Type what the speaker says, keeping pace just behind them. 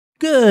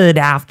Good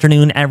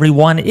afternoon,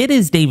 everyone. It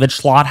is David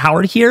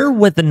Schlotthauer here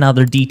with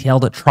another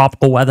detailed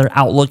tropical weather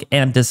outlook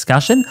and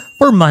discussion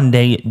for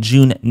Monday,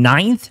 June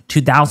 9th,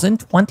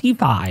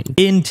 2025.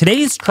 In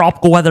today's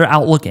tropical weather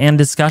outlook and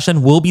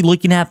discussion, we'll be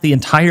looking at the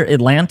entire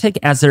Atlantic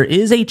as there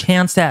is a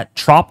chance that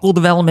tropical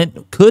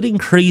development could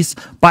increase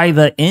by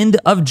the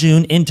end of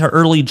June into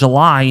early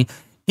July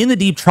in the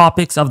deep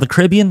tropics of the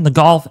Caribbean, the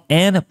Gulf,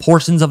 and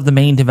portions of the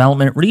main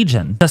development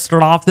region. To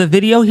start off the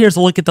video, here's a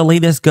look at the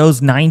latest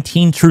GOES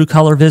 19 true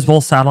color visible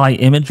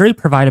satellite imagery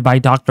provided by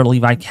Dr.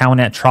 Levi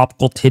Cowan at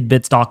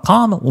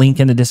tropicaltidbits.com. Link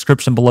in the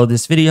description below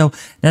this video.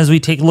 And as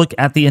we take a look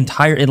at the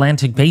entire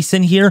Atlantic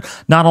basin here,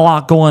 not a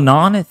lot going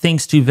on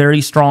thanks to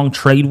very strong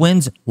trade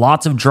winds,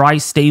 lots of dry,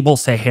 stable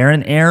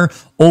Saharan air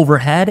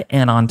overhead,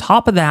 and on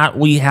top of that,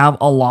 we have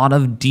a lot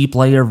of deep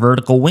layer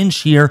vertical wind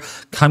shear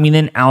coming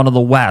in out of the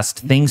west,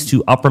 thanks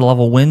to upper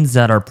level winds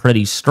that are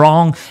pretty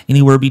strong,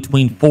 anywhere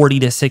between 40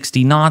 to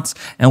 60 knots,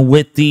 and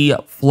with the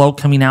flow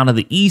coming out of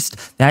the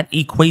east, that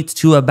equates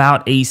to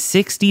about a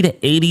 60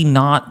 to 80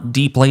 knot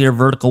deep layer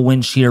vertical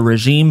wind shear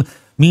regime,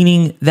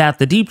 meaning that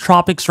the deep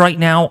tropics right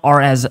now are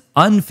as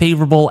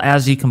unfavorable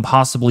as you can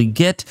possibly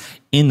get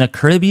in the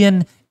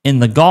Caribbean, in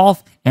the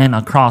Gulf, and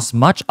across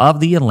much of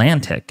the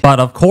Atlantic. But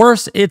of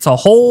course, it's a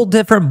whole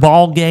different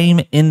ball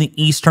game in the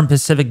Eastern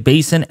Pacific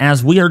Basin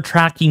as we are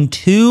tracking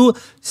two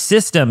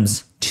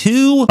systems.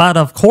 But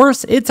of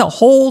course, it's a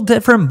whole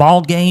different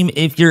ball game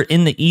if you're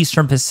in the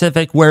Eastern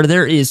Pacific where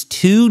there is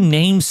two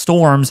named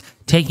storms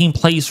taking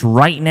place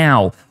right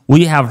now.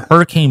 We have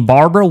Hurricane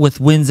Barbara with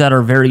winds that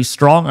are very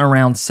strong,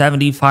 around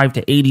 75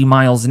 to 80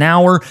 miles an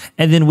hour.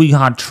 And then we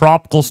got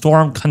Tropical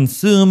Storm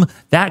Consume.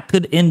 That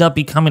could end up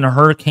becoming a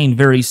hurricane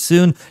very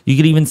soon. You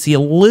could even see a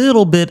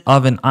little bit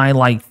of an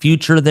eye-like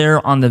future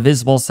there on the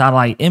visible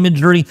satellite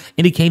imagery,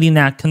 indicating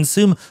that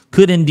Consume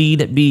could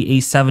indeed be a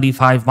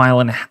 75 mile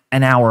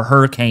an hour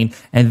hurricane.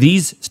 And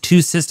these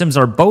two systems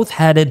are both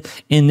headed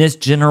in this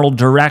general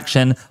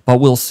direction, but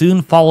will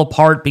soon fall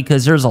apart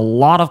because there's a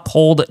lot of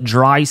cold,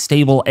 dry,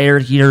 stable air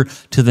here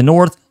to the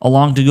north,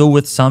 along to go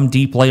with some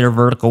deep layer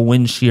vertical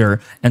wind shear.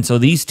 And so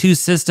these two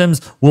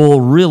systems will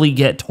really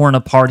get torn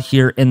apart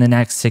here in the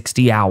next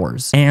 60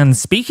 hours. And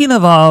speaking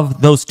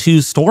of those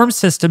two storm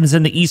systems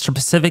in the Eastern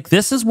Pacific,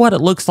 this is what it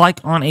looks like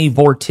on a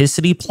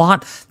vorticity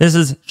plot. This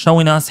is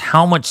showing us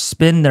how much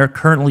spin there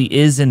currently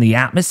is in the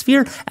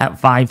atmosphere at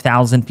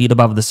 5,000 feet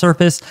above the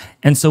surface.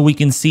 And so we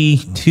can see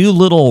two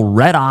little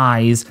red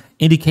eyes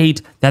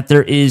indicate that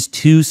there is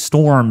two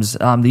storms.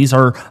 These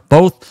are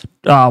both,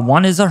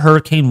 one is a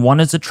hurricane,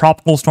 one is a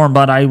tropical storm,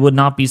 but I would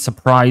not be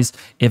surprised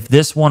if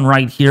this one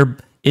right here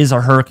is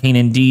a hurricane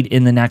indeed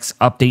in the next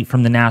update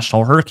from the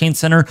National Hurricane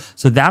Center.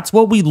 So that's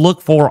what we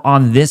look for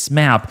on this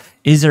map.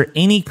 Is there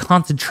any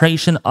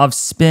concentration of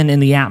spin in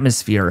the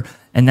atmosphere?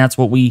 And that's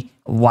why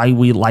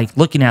we like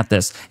looking at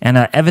this. And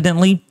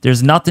evidently,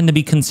 there's nothing to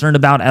be concerned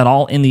about at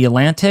all in the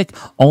Atlantic,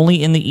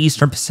 only in the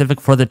Eastern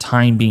Pacific for the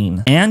time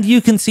being. And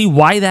you can see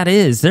why that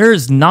is. There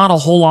is not a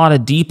whole lot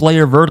of deep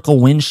layer vertical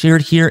wind shear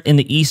here in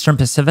the Eastern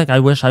Pacific. I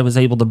wish I was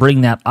able to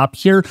bring that up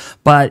here,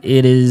 but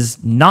it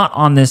is not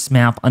on this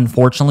map,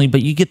 unfortunately.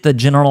 But you get the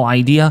general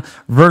idea.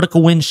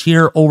 Vertical wind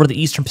shear over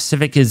the Eastern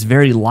Pacific is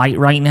very light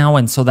right now,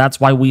 and so that's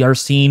why we are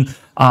seeing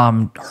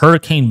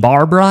Hurricane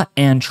Barbara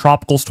and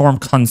Tropical Storm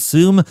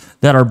Consume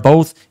that are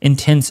both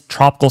intense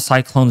tropical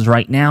cyclones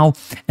right now.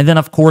 And then,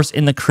 of course,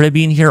 in the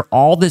Caribbean here,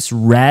 all this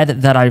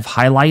red that I've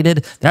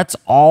highlighted, that's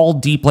all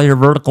deep layer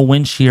vertical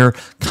wind shear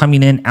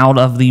coming in out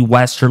of the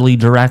westerly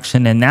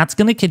direction. And that's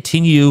going to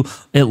continue,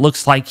 it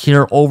looks like,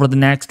 here over the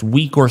next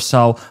week or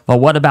so.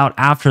 But what about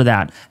after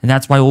that? And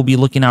that's why we'll be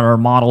looking at our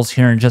models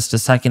here in just a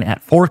second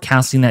at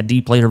forecasting that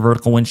deep layer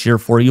vertical wind shear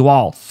for you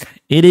all.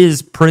 It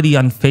is pretty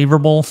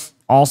unfavorable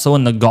also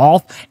in the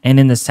Gulf and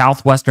in the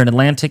southwestern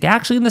Atlantic.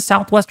 Actually, in the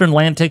southwestern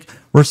Atlantic,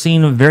 we're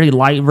seeing a very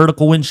light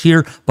vertical wind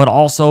shear, but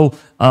also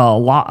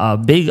a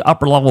big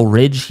upper level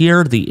ridge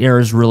here. The air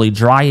is really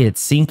dry, it's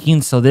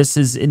sinking, so this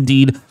is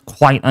indeed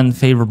quite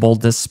unfavorable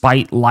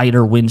despite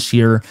lighter wind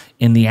shear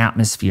in the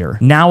atmosphere.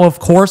 Now, of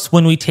course,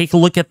 when we take a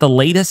look at the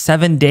latest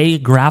 7-day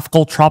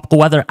graphical tropical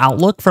weather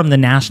outlook from the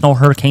National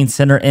Hurricane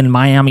Center in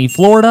Miami,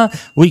 Florida,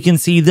 we can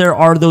see there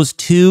are those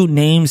two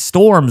named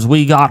storms.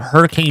 We got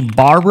Hurricane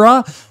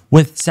Barbara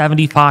with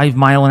 75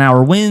 mile an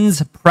hour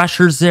winds,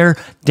 pressures there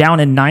down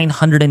in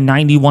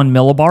 991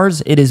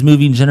 millibars. It is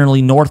moving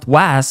generally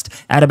northwest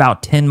at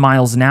about 10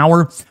 miles an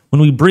hour.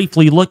 When we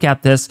briefly look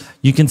at this,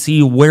 you can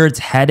see where it's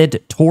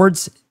headed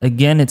towards.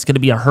 Again, it's going to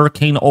be a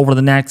hurricane over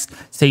the next,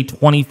 say,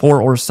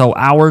 24 or so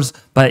hours,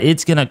 but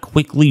it's going to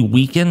quickly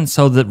weaken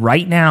so that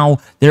right now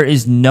there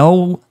is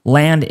no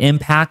land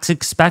impacts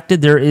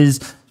expected. There is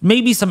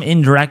maybe some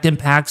indirect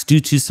impacts due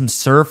to some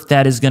surf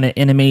that is going to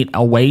animate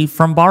away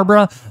from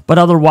Barbara, but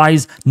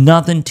otherwise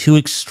nothing too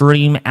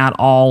extreme at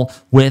all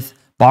with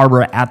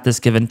Barbara at this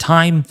given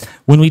time.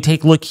 When we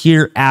take a look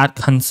here at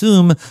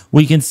Consume,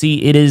 we can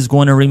see it is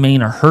going to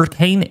remain a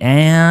hurricane,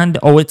 and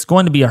it's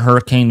going to be a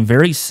hurricane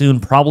very soon,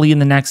 probably in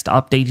the next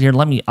update here.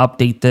 Let me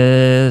update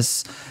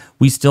this.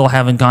 we still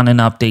haven't gotten an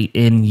update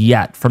in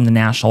yet from the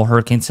National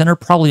Hurricane Center,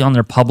 probably on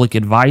their public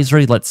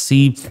advisory. Let's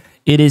see.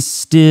 It is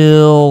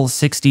still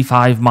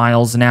 65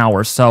 miles an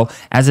hour. So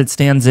as it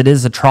stands, it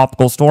is a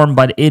tropical storm,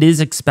 but it is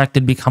expected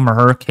to become a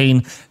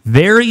hurricane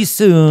very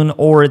soon,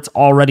 or it's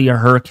already a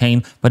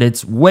hurricane, but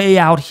it's way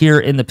out here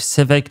in the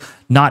Pacific,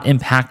 not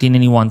impacting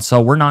anyone.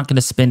 So we're not going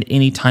to spend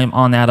any time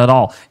on that at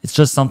all. It's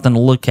just something to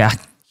look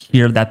at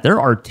here, that there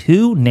are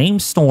 2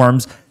 named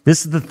storms.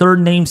 This is the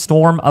 3rd named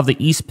storm of the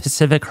East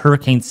Pacific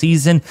hurricane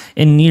season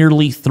in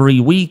nearly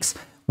 3 weeks,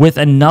 with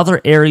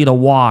another area to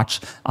watch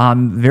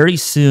very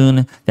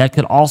soon that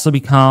could also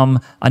become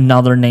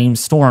another named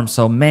storm.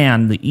 So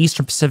man, the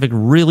Eastern Pacific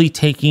really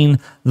taking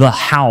the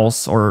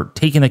house, or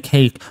taking the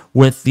cake,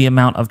 with the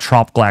amount of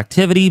tropical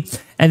activity.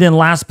 And then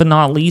last but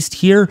not least,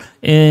 here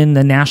in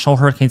the National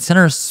Hurricane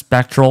Center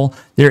spectral,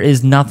 there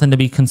is nothing to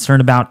be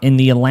concerned about in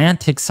the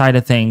Atlantic side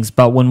of things.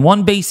 But when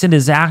one basin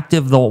is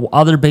active, the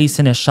other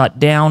basin is shut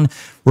down.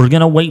 We're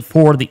going to wait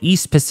for the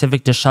East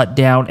Pacific to shut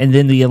down, and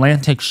then the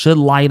Atlantic should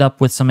light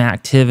up with some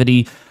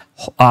activity,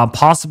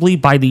 possibly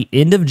by the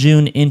end of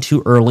June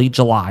into early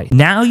July.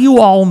 Now you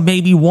all may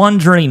be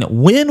wondering,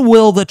 when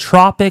will the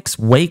tropics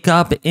wake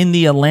up in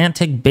the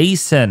Atlantic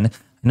basin?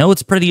 I know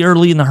it's pretty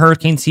early in the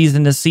hurricane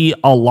season to see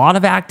a lot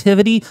of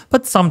activity,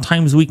 but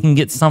sometimes we can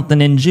get something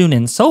in June,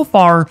 and so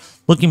far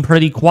looking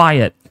pretty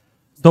quiet.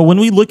 So when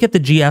we look at the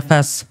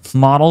GFS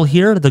model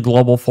here, the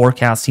Global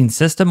Forecasting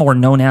System, or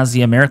known as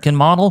the American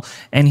model,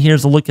 and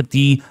here's a look at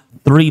the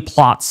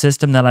 3-plot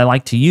system that I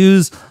like to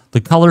use.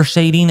 The color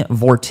shading,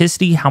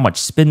 vorticity, how much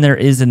spin there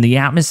is in the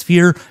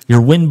atmosphere.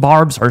 Your wind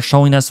barbs are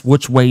showing us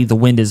which way the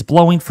wind is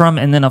blowing from.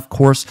 And then, of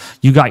course,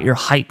 you got your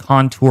height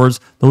contours.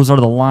 Those are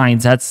the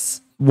lines.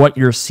 That's what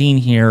you're seeing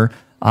here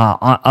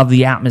of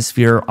the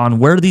atmosphere on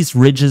where these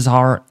ridges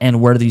are and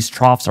where these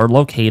troughs are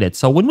located.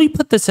 So when we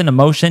put this into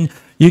motion,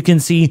 you can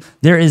see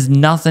there is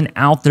nothing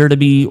out there to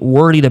be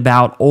worried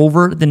about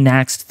over the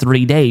next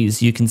 3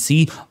 days. You can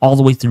see all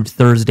the way through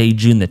Thursday,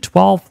 June the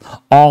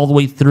 12th, all the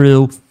way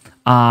through,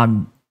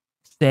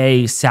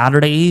 say,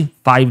 Saturday,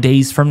 5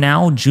 days from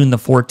now, June the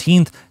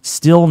 14th,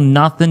 still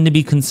nothing to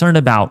be concerned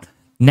about.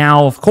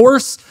 Now, of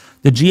course,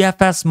 the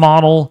GFS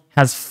model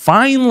has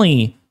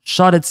finally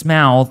shut its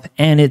mouth,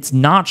 and it's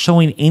not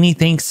showing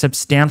anything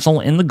substantial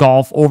in the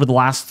Gulf over the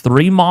last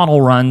 3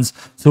 model runs,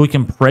 so we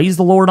can praise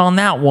the Lord on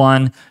that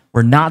one.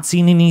 We're not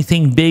seeing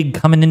anything big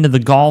coming into the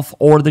Gulf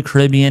or the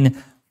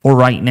Caribbean for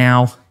right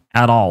now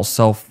at all.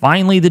 So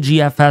finally, the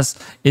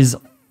GFS is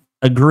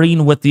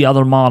agreeing with the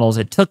other models.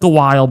 It took a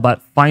while,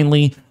 but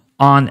finally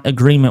on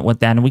agreement with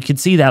that. And we can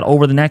see that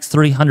over the next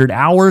 300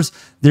 hours,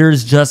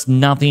 there's just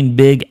nothing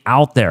big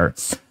out there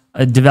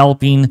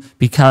developing,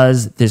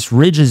 because this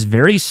ridge is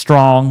very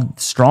strong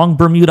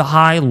Bermuda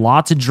high,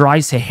 lots of dry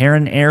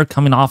Saharan air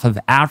coming off of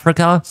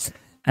Africa.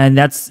 And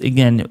that's,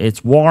 again,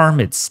 it's warm,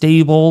 it's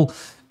stable,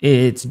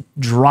 it's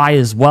dry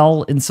as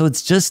well. And so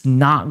it's just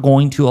not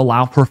going to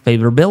allow for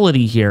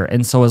favorability here.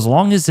 And so as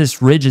long as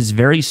this ridge is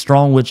very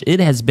strong, which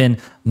it has been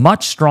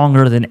much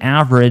stronger than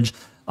average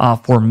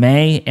for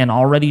May, and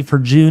already for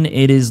June,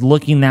 it is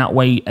looking that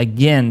way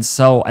again.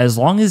 So as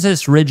long as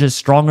this ridge is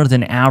stronger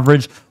than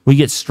average, we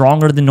get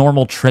stronger than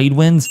normal trade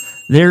winds,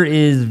 there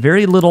is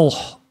very little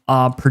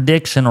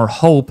prediction or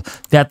hope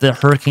that the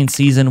hurricane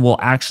season will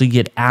actually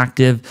get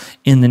active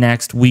in the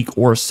next week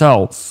or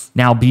so.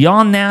 Now,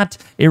 beyond that,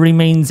 it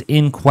remains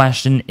in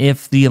question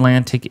if the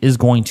Atlantic is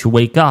going to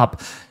wake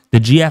up. The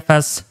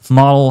GFS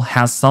model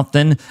has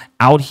something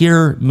out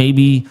here,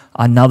 maybe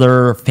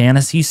another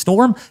fantasy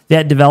storm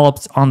that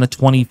develops on the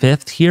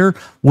 25th here,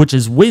 which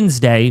is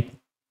Wednesday.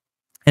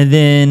 And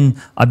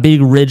then a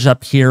big ridge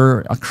up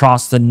here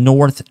across the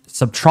north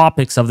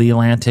subtropics of the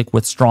Atlantic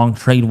with strong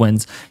trade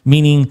winds,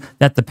 meaning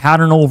that the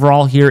pattern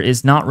overall here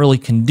is not really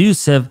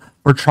conducive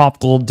for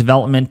tropical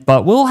development,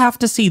 but we'll have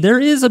to see. There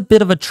is a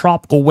bit of a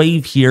tropical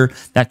wave here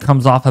that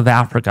comes off of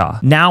Africa.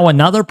 Now,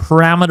 another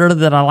parameter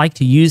that I like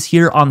to use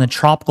here on the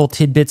Tropical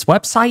Tidbits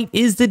website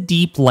is the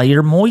deep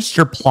layer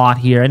moisture plot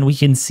here, and we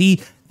can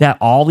see that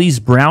all these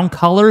brown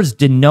colors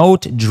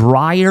denote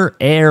drier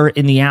air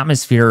in the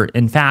atmosphere.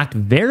 In fact,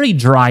 very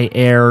dry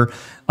air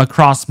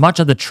across much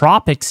of the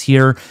tropics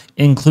here,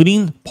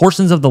 including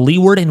portions of the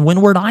Leeward and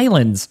Windward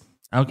Islands.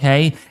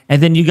 Okay,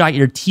 and then you got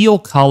your teal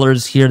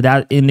colors here.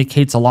 That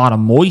indicates a lot of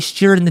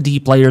moisture in the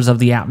deep layers of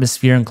the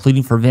atmosphere,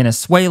 including for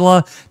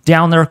Venezuela,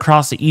 down there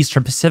across the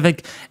Eastern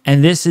Pacific.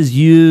 And this is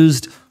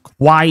used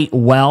quite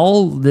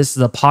well. This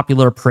is a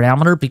popular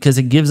parameter because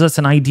it gives us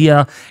an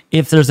idea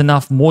if there's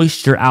enough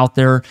moisture out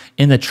there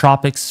in the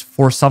tropics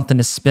for something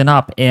to spin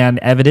up. And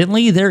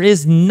evidently there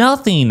is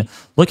nothing.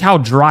 Look how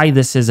dry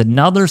this is.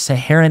 Another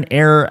Saharan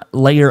air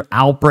layer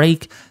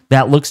outbreak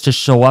that looks to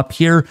show up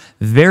here.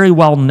 Very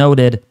well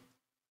noted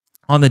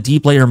on the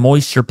deep layer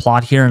moisture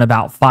plot here in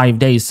about 5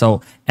 days.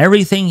 So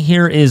everything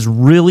here is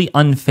really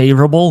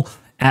unfavorable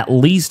at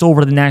least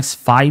over the next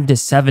 5 to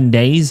 7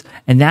 days,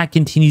 and that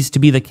continues to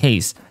be the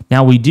case.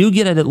 Now, we do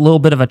get a little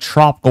bit of a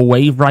tropical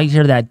wave right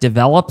here that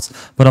develops,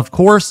 but of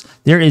course,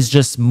 there is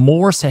just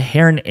more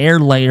Saharan air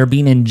layer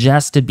being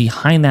ingested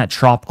behind that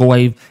tropical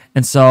wave,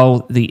 and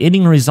so the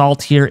ending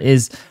result here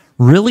is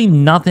really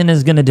nothing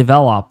is going to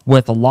develop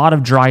with a lot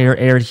of drier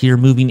air here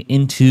moving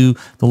into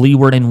the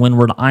Leeward and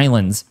Windward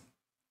Islands.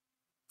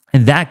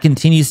 And that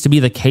continues to be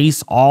the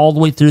case all the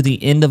way through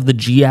the end of the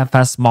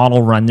GFS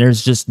model run.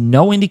 There's just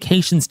no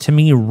indications to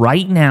me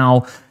right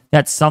now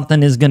that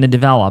something is going to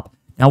develop.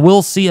 Now,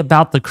 we'll see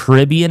about the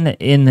Caribbean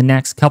in the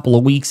next couple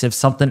of weeks if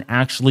something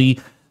actually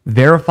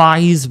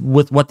verifies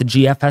with what the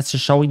GFS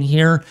is showing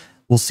here.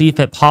 We'll see if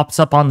it pops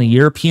up on the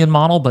European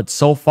model, but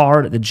so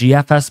far the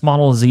GFS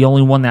model is the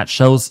only one that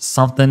shows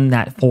something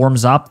that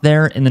forms up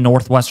there in the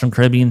Northwestern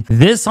Caribbean.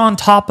 This on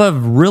top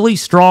of really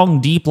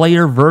strong deep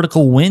layer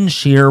vertical wind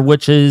shear,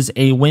 which is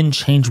a wind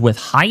change with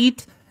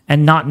height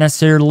and not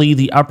necessarily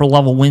the upper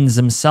level winds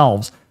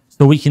themselves.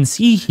 So we can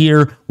see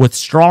here with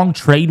strong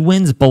trade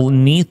winds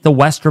beneath the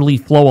westerly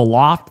flow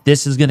aloft,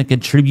 this is going to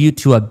contribute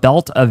to a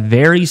belt of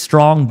very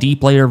strong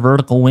deep layer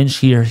vertical wind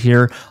shear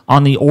here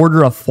on the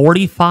order of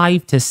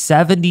 45 to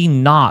 70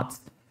 knots.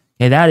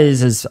 Okay, that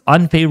is as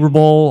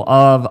unfavorable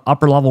of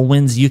upper level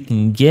winds you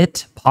can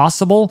get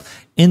possible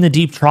in the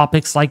deep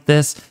tropics like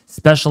this,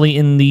 especially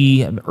in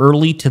the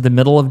early to the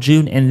middle of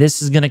June. And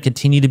this is going to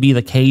continue to be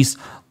the case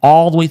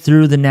all the way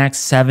through the next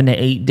 7 to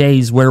 8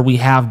 days, where we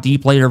have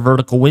deep layer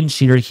vertical wind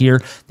shear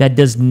here that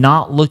does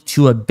not look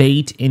to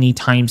abate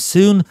anytime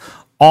soon,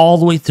 all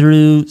the way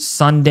through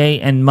Sunday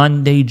and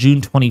Monday,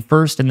 June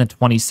 21st and the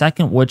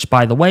 22nd, which,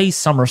 by the way,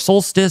 summer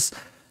solstice,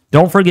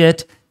 don't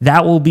forget,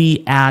 that will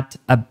be at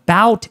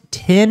about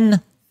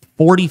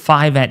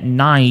 10:45 at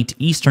night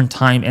Eastern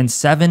time and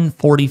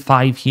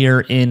 7:45 here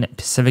in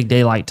Pacific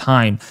Daylight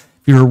Time.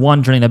 If you're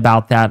wondering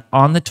about that,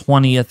 on the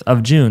 20th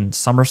of June,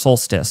 summer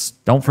solstice,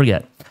 don't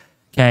forget.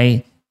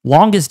 Okay,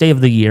 longest day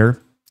of the year,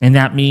 and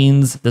that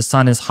means the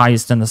sun is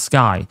highest in the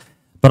sky.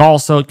 But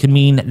also it could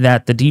mean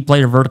that the deep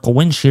layer vertical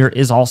wind shear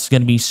is also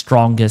going to be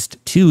strongest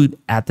too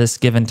at this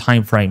given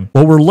time frame.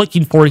 What we're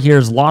looking for here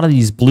is a lot of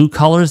these blue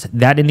colors.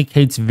 That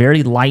indicates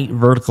very light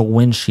vertical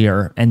wind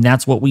shear, and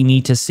that's what we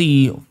need to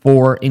see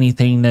for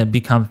anything to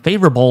become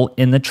favorable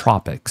in the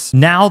tropics.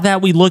 Now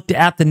that we looked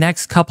at the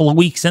next couple of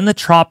weeks in the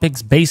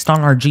tropics based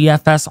on our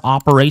GFS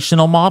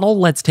operational model,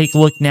 let's take a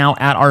look now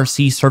at our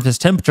sea surface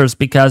temperatures,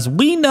 because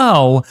we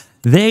know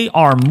they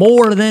are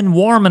more than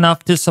warm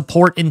enough to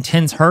support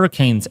intense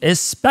hurricanes,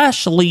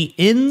 especially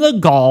in the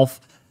Gulf.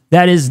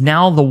 That is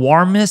now the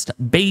warmest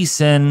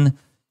basin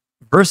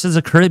versus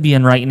the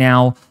Caribbean right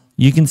now.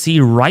 You can see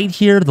right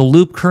here the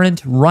loop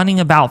current running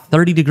about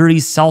 30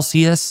 degrees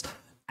Celsius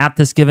at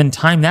this given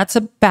time. That's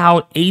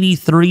about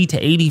 83 to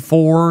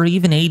 84,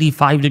 even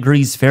 85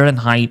 degrees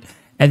Fahrenheit.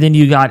 And then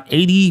you got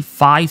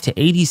 85 to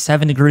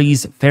 87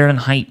 degrees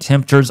Fahrenheit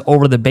temperatures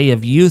over the Bay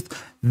of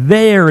Youth.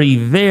 Very,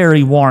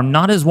 very warm.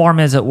 Not as warm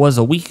as it was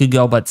a week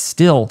ago, but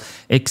still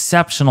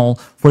exceptional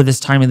for this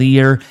time of the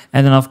year.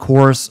 And then, of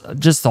course,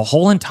 just the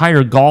whole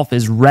entire Gulf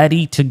is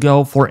ready to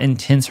go for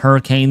intense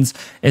hurricanes,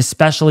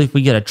 especially if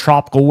we get a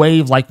tropical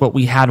wave like what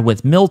we had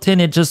with Milton.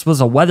 It just was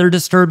a weather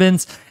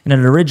disturbance, and it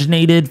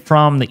originated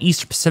from the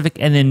Eastern Pacific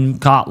and then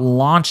got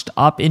launched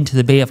up into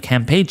the Bay of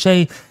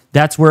Campeche.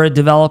 That's where it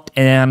developed,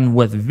 and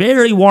with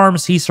very warm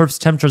sea surface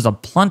temperatures, a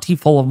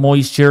plentiful of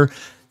moisture,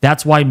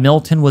 that's why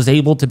Milton was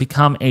able to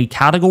become a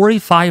Category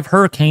 5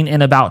 hurricane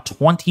in about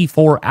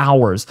 24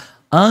 hours.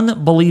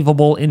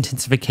 Unbelievable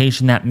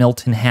intensification that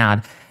Milton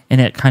had,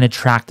 and it kind of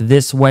tracked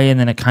this way, and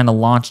then it kind of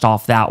launched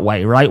off that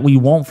way, right? We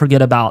won't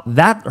forget about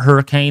that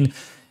hurricane.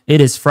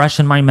 It is fresh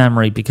in my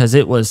memory because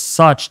it was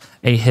such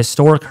a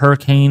historic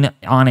hurricane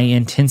on a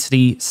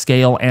intensity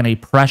scale and a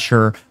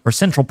pressure or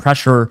central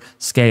pressure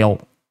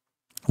scale,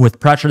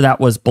 with pressure that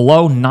was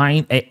below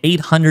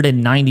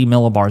 890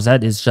 millibars.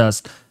 That is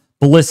just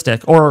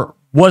ballistic, or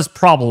was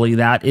probably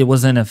that. It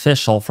wasn't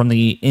official from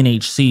the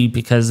NHC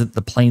because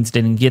the planes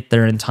didn't get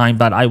there in time,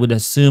 but I would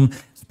assume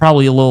it's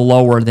probably a little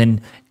lower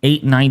than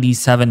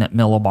 897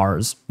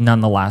 millibars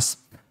nonetheless.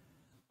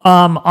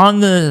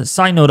 On the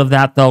side note of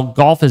that, though,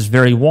 Gulf is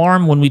very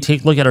warm. When we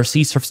take a look at our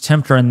sea surface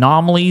temperature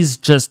anomalies,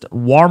 just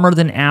warmer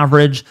than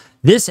average.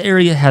 This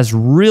area has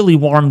really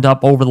warmed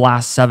up over the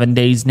last 7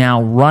 days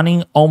now,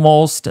 running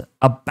almost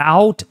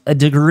about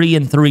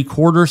 1.75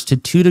 degrees to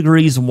 2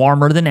 degrees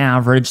warmer than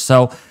average.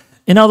 So,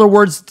 in other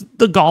words,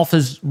 the Gulf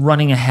is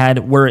running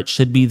ahead where it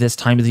should be this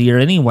time of the year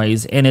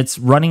anyways, and it's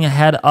running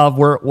ahead of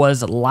where it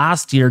was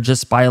last year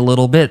just by a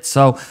little bit.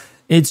 So,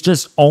 it's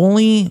just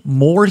only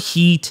more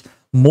heat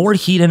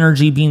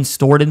energy being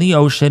stored in the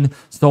ocean.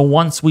 So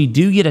once we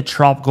do get a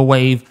tropical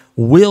wave,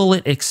 will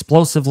it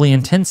explosively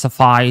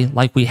intensify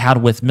like we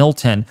had with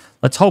Milton?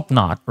 Let's hope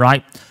not,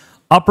 right?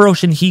 Upper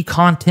ocean heat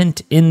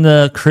content in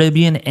the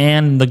Caribbean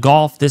and the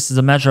Gulf. This is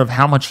a measure of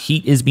how much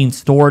heat is being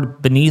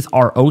stored beneath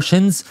our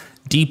oceans,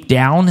 deep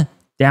down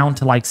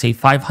to like say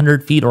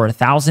 500 feet or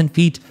 1,000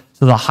 feet.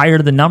 So the higher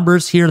the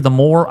numbers here, the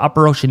more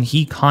upper ocean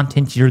heat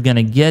content you're going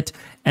to get.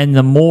 And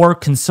the more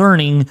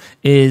concerning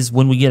is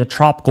when we get a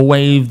tropical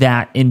wave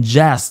that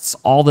ingests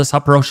all this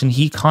upper ocean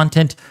heat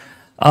content.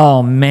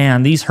 Oh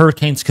man, these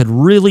hurricanes could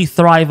really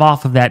thrive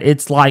off of that.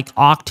 It's like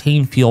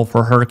octane fuel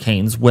for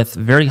hurricanes with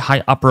very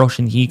high upper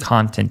ocean heat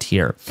content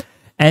here.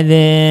 And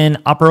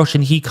then upper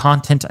ocean heat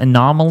content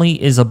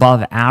anomaly is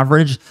above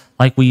average,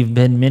 like we've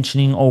been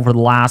mentioning over the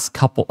last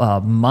couple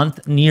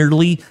month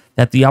nearly,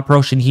 that the upper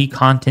ocean heat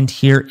content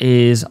here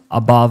is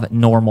above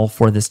normal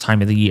for this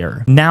time of the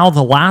year. Now,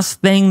 the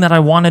last thing that I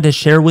wanted to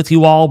share with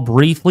you all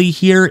briefly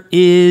here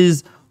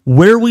is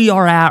where we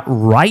are at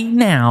right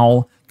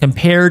now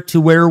compared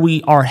to where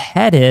we are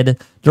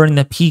headed during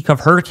the peak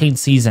of hurricane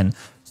season.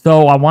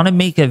 So I want to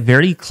make it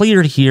very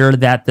clear here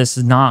that this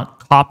is not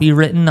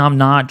copywritten. I'm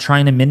not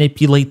trying to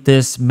manipulate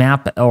this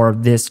map or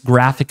this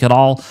graphic at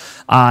all.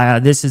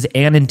 This is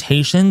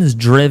annotations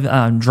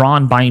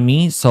drawn by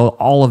me. So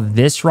all of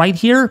this right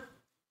here,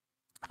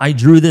 I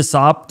drew this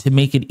up to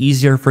make it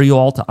easier for you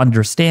all to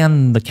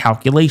understand the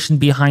calculation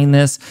behind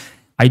this.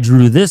 I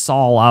drew this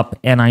all up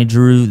and I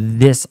drew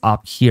this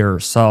up here.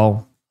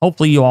 So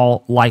hopefully you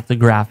all like the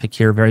graphic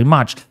here very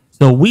much.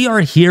 So we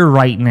are here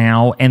right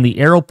now, and the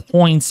arrow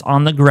points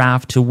on the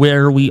graph to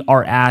where we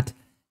are at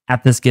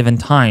this given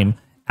time.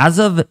 As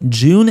of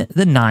June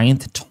the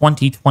 9th,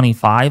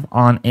 2025,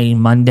 on a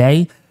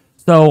Monday.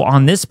 So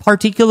on this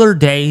particular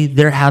day,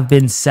 there have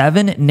been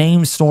 7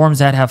 named storms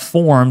that have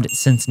formed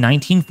since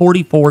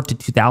 1944 to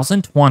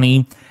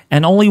 2020,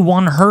 and only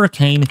 1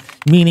 hurricane,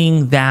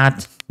 meaning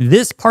that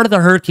this part of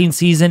the hurricane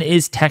season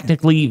is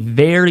technically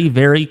very,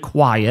 very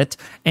quiet,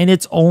 and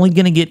it's only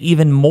going to get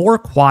even more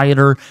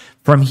quieter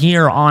from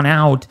here on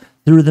out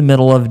through the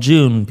middle of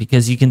June,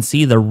 because you can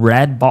see the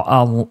red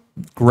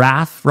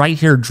graph right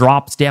here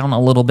drops down a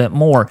little bit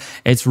more.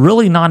 It's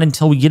really not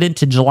until we get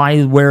into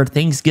July where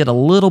things get a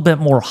little bit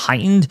more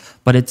heightened,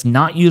 but it's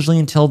not usually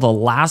until the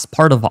last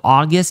part of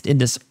August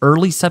into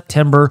early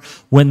September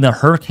when the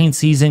hurricane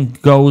season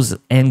goes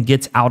and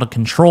gets out of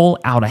control,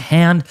 out of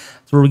hand.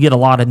 That's where we get a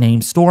lot of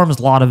named storms,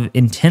 a lot of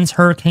intense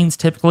hurricanes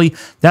typically.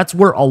 That's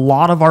where a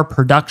lot of our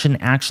production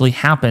actually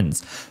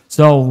happens.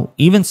 So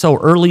even so,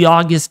 early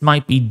August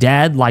might be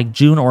dead like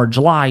June or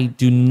July.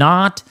 Do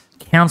not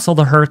cancel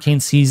the hurricane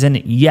season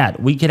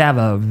yet. We could have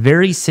a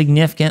very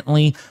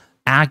significantly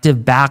active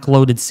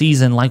backloaded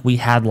season like we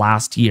had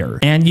last year.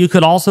 And you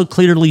could also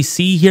clearly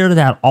see here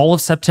that all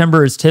of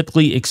September is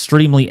typically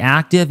extremely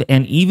active,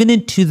 and even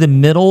into the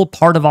middle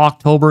part of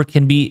October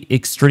can be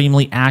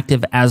extremely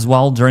active as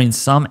well during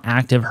some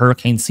active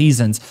hurricane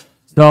seasons.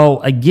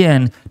 So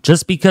again,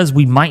 just because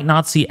we might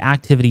not see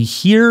activity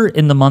here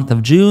in the month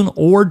of June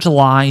or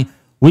July,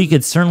 we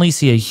could certainly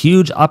see a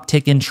huge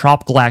uptick in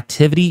tropical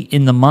activity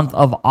in the month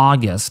of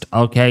August,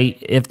 okay?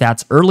 If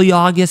that's early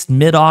August,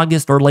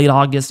 mid-August, or late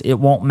August, it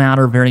won't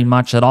matter very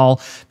much at all,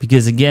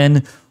 because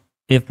again,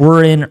 if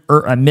we're in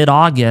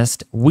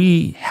mid-August,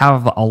 we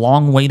have a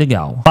long way to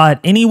go. But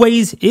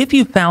anyways, if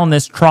you found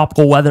this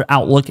tropical weather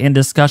outlook and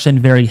discussion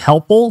very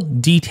helpful,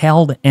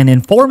 detailed, and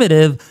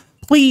informative,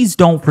 please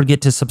don't forget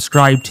to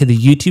subscribe to the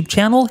YouTube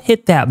channel,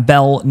 hit that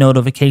bell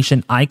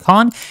notification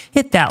icon,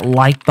 hit that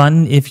like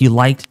button if you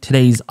liked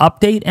today's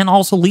update, and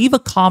also leave a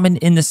comment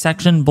in the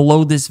section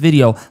below this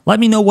video. Let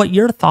me know what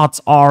your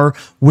thoughts are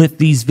with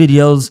these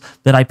videos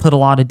that I put a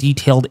lot of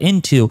detailed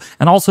into.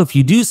 And also, if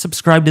you do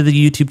subscribe to the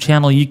YouTube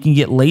channel, you can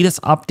get latest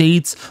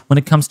updates when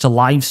it comes to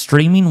live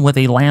streaming with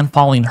a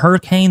landfalling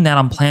hurricane that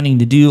I'm planning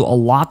to do a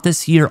lot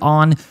this year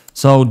on.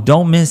 So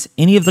don't miss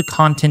any of the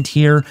content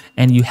here,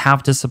 and you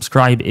have to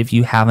subscribe if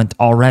you haven't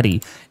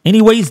already.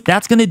 Anyways,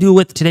 that's going to do it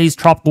with today's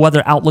tropical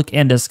weather outlook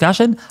and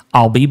discussion.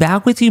 I'll be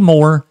back with you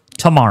more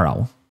tomorrow.